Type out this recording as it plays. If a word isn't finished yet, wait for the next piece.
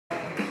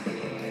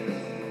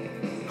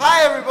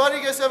everybody,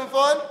 you guys having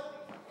fun?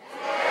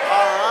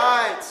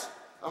 Alright,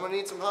 I'm gonna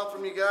need some help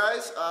from you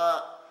guys.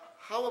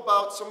 How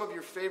about some of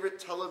your favorite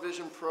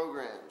television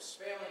programs?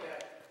 Family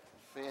Guy.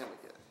 Family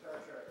Guy.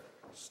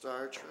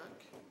 Star Trek.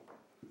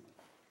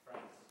 Star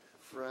Trek.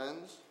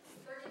 Friends.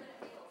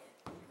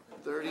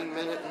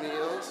 30-minute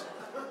meals.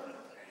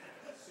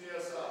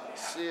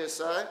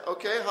 CSI.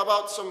 Okay, how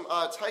about some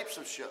types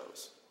of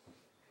shows?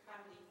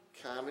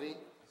 Comedy.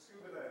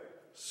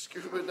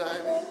 Scuba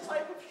diving. What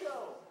type of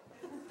show?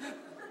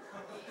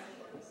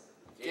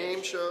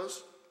 Game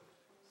shows.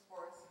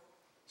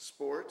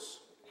 Sports.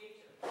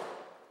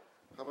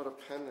 How about a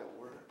pen that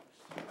works?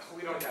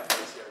 We don't have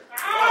those here.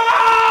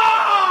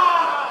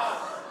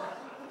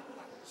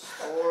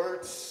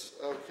 Sports.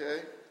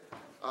 Okay.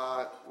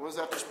 What was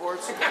after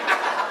sports?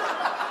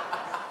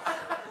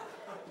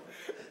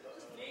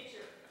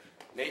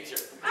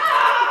 Nature.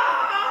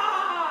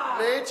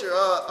 Nature.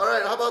 All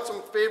right. How about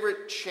some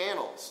favorite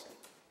channels?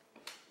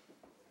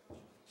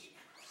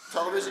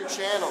 Television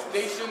channels.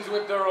 Nations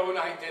with their own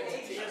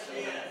identity.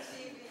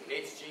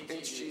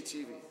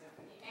 HGTV.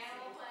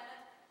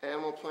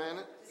 Animal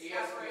Planet.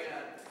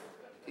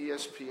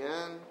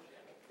 ESPN.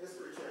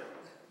 History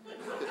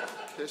Channel.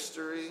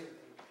 History.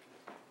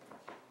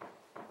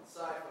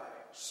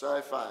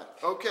 Sci-fi.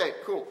 Okay,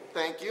 cool.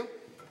 Thank you.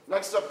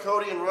 Next up,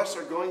 Cody and Russ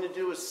are going to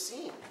do a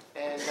scene.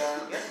 And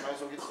might as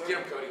well get started. Get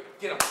him, Cody.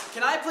 Get him.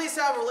 Can I please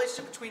have a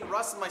relationship between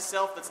Russ and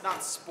myself that's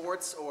not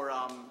sports or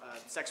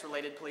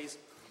sex-related, please?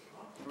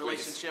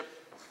 Relationship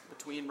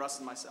between Russ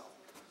and myself.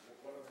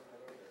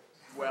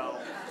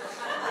 Well,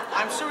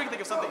 I'm sure we can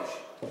think of something.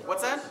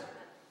 What's that?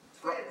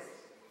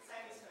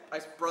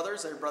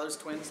 Brothers? Are brothers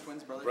twins?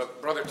 Twins, brothers?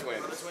 Brother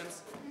twins. Brother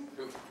twins?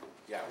 Who?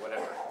 Yeah,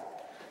 whatever.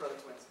 Brother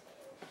twins.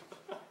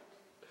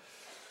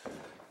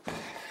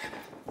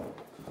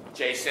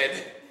 Jason,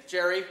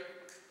 Jerry,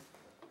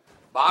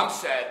 Mom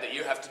said that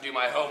you have to do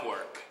my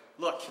homework.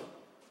 look.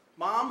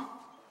 Mom,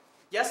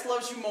 yes,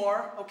 loves you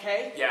more,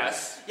 okay?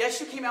 Yes. Yes,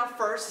 you came out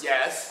first.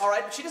 Yes. All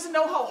right, but she doesn't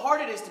know how hard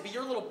it is to be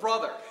your little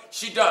brother.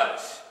 She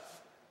does.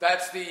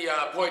 That's the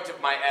point of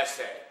my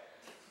essay.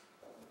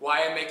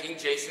 Why I'm making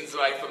Jason's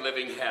life a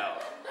living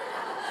hell.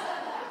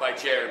 By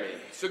Jeremy.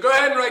 So go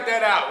ahead and write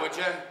that out, would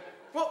you?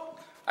 Well,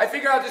 I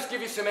figure I'll just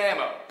give you some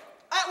ammo.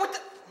 what the?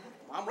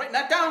 I'm writing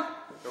that down.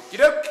 Okie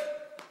doke.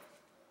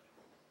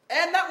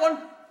 And that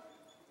one.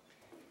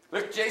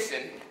 Look,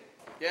 Jason.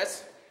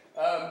 Yes?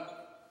 I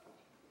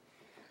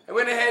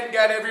went ahead and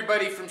got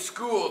everybody from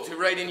school to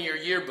write in your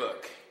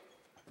yearbook.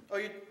 Oh,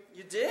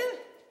 you did?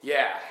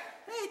 Yeah.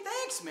 Hey,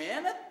 thanks,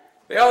 man.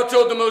 They all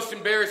told the most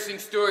embarrassing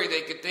story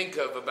they could think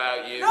of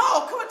about you.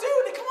 No, come on,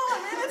 dude. Come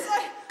on, man. It's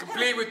like...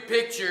 Complete with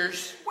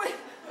pictures. Wait.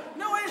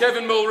 No, wait.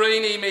 Kevin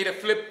Mulroney made a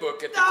flip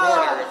book at the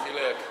corner, if you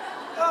look.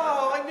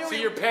 Oh, I knew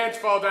See your pants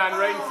fall down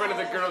right in front of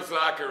the girls'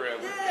 locker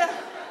room. Yeah.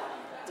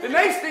 The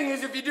nice thing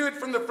is if you do it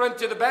from the front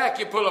to the back,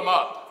 you pull them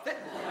up.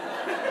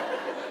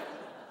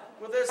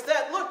 Well, there's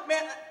that. Look,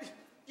 man.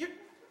 You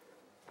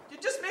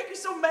just make me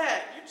so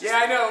mad. You just... Yeah,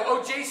 I know.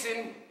 Oh,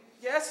 Jason.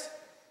 Yes?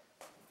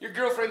 Your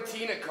girlfriend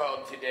Tina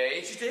called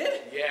today. She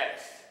did?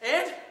 Yes.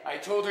 And? I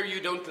told her you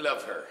don't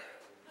love her.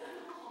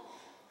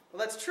 Well,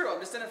 that's true. I'm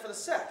just in it for the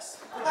sex.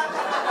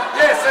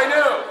 Yes, I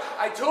know.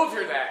 I told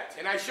her that,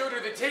 and I showed her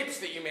the tapes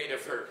that you made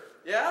of her.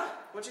 Yeah?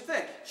 What'd you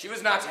think? She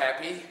was not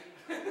happy.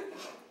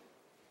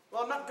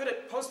 Well, I'm not good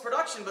at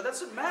post-production, but that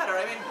shouldn't matter.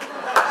 I mean...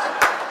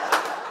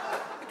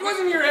 It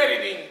wasn't your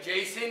editing,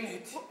 Jason.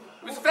 It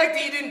was the fact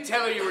that you didn't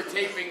tell her you were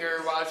taping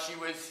her while she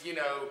was, you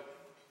know,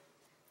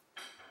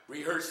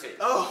 rehearsing.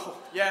 Oh,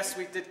 yes,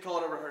 we did call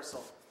it a rehearsal.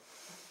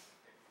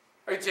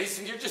 All right,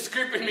 Jason, you're just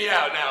creeping me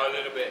out now a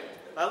little bit.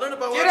 I learned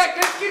about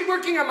Let's get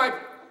working on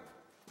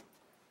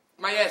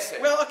my essay.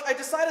 Well, look, I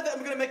decided that I'm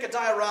going to make a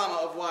diorama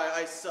of why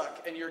I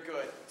suck and you're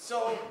good.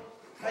 So,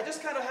 I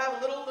just kind of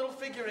have little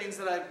figurines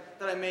that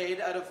I made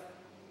out of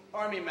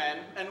army men,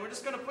 and we're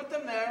just going to put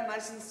them there,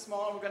 nice and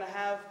small, and we're going to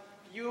have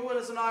you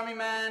as an army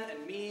man,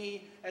 and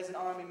me as an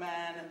army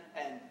man,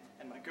 and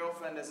my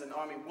girlfriend as an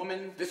army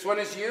woman. This one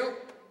is you?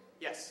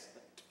 Yes.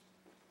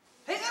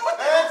 Hey, what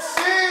the... Let's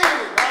see! All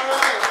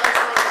right,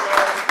 nice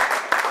work, guys.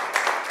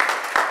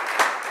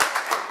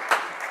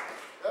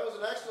 That was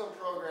an excellent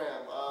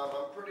program.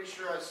 I'm pretty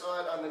sure I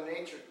saw it on the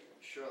nature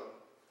show.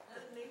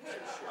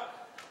 Nature show.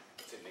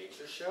 It's a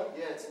nature show?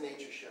 Yeah, it's a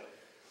nature show.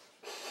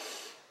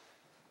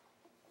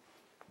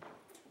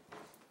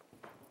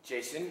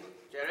 Jason?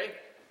 Jerry?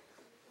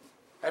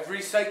 I've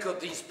recycled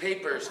these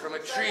papers from a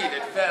tree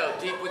that fell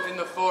deep within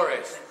the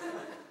forest.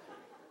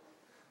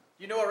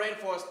 You know a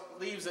rainforest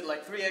leaves at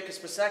like 3 acres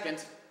per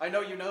second. I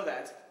know you know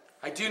that.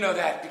 I do know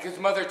that because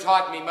Mother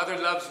taught me. Mother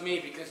loves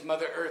me because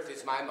Mother Earth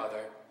is my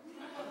mother.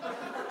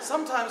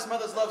 Sometimes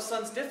mothers love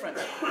sons different.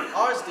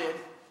 Ours did.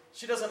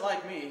 She doesn't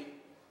like me.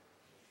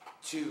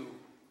 Two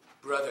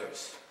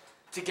brothers,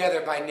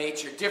 together by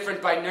nature,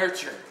 different by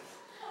nurture.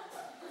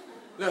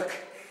 Look,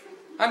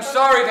 I'm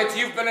sorry that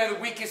you've been the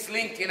weakest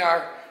link in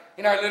our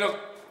little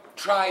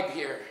tribe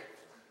here.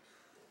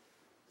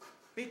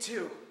 Me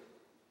too.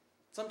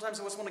 Sometimes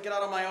I just want to get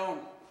out on my own.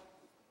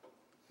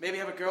 Maybe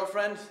have a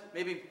girlfriend?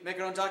 Maybe make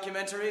our own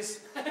documentaries?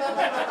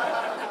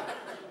 I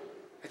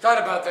thought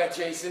about that,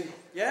 Jason.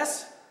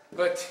 Yes?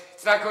 But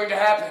it's not going to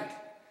happen.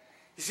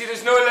 You see,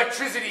 there's no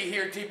electricity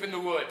here deep in the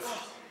woods.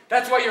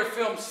 That's why your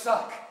films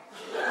suck.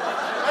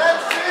 And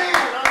scene!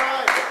 All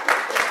right.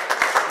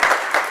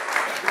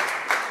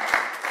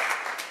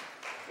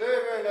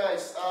 Very, very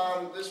nice.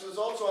 This was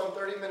also on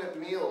 30-minute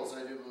meals,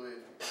 I do believe.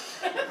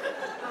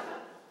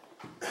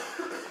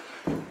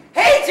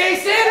 Hey,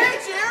 Jason! Hey,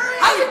 Jerry!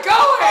 How's it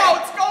going? Oh,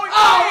 it's going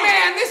Oh, great!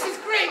 man, this is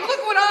great.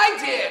 Look what I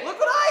did. Look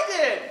what I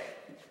did!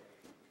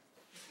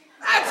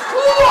 That's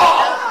cool!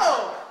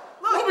 Oh!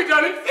 We'll be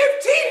done in 15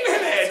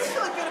 minutes. It's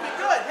really gonna be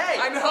good. Hey!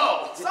 I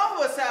know. Some of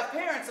us have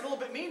parents that are a little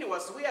bit mean to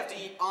us, so we have to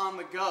eat on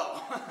the go.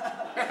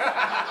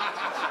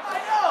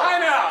 I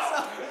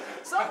know.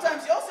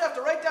 Sometimes you also have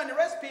to write down your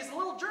recipes in a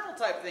little journal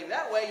type thing.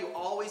 That way you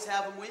always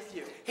have them with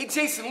you. Hey,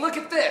 Jason, look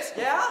at this.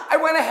 Yeah? I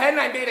went ahead and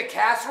I made a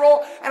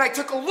casserole, and I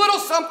took a little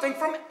something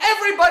from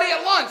everybody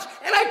at lunch,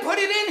 and I put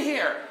it in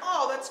here.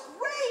 Oh, that's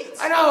great!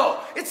 I know.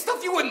 It's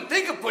stuff you wouldn't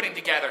think of putting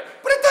together,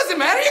 but it doesn't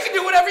matter. You can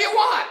do whatever you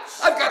want.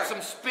 Sure. I've got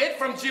some spit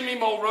from Jimmy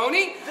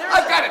Mulroney.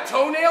 I've got a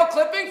toenail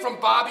clipping from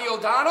Bobby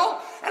O'Donnell,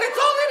 and it's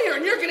all in here,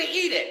 and you're going to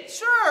eat it.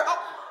 Sure. Oh,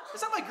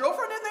 is that my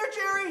girlfriend in there,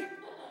 Jerry?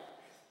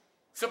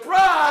 Surprise!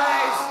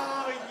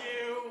 Oh,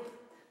 you.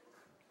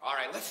 All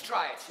right, let's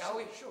try it, shall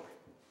we? Sure.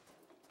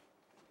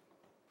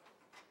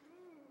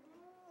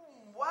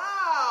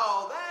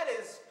 Wow, that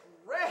is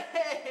great.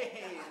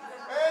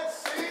 And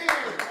scene!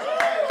 All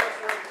right,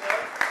 nice work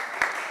there.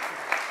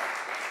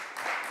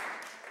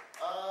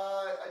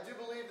 I do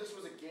believe this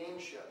was a game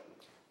show.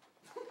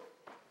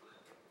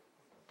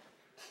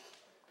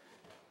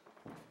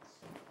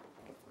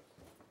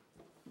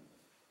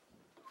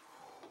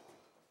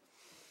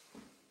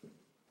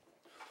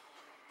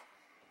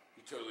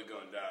 You're totally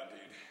going down, dude.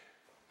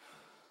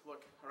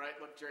 Look, all right,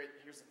 look, Jerry,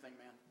 here's the thing,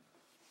 man.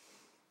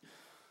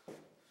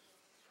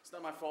 It's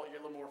not my fault you're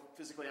a little more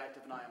physically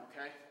active than I am,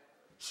 okay?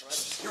 All right?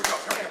 Here we go.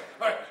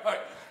 All right.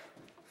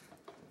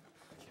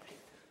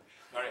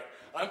 All right,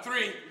 on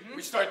 3,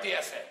 we start the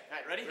essay. All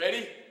right, ready?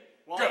 Ready?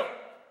 1. Go.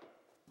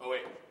 Oh,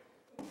 wait.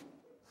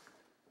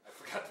 I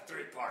forgot the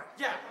 3rd part.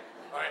 Yeah.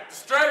 All right, the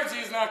strategy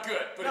is not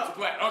good, but No. it's a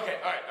plan. Okay,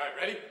 all right,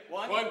 ready?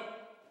 1, 1,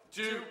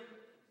 2, 3.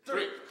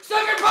 3.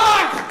 Second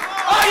punch!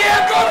 Oh,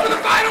 yeah, go for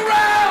the final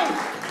round!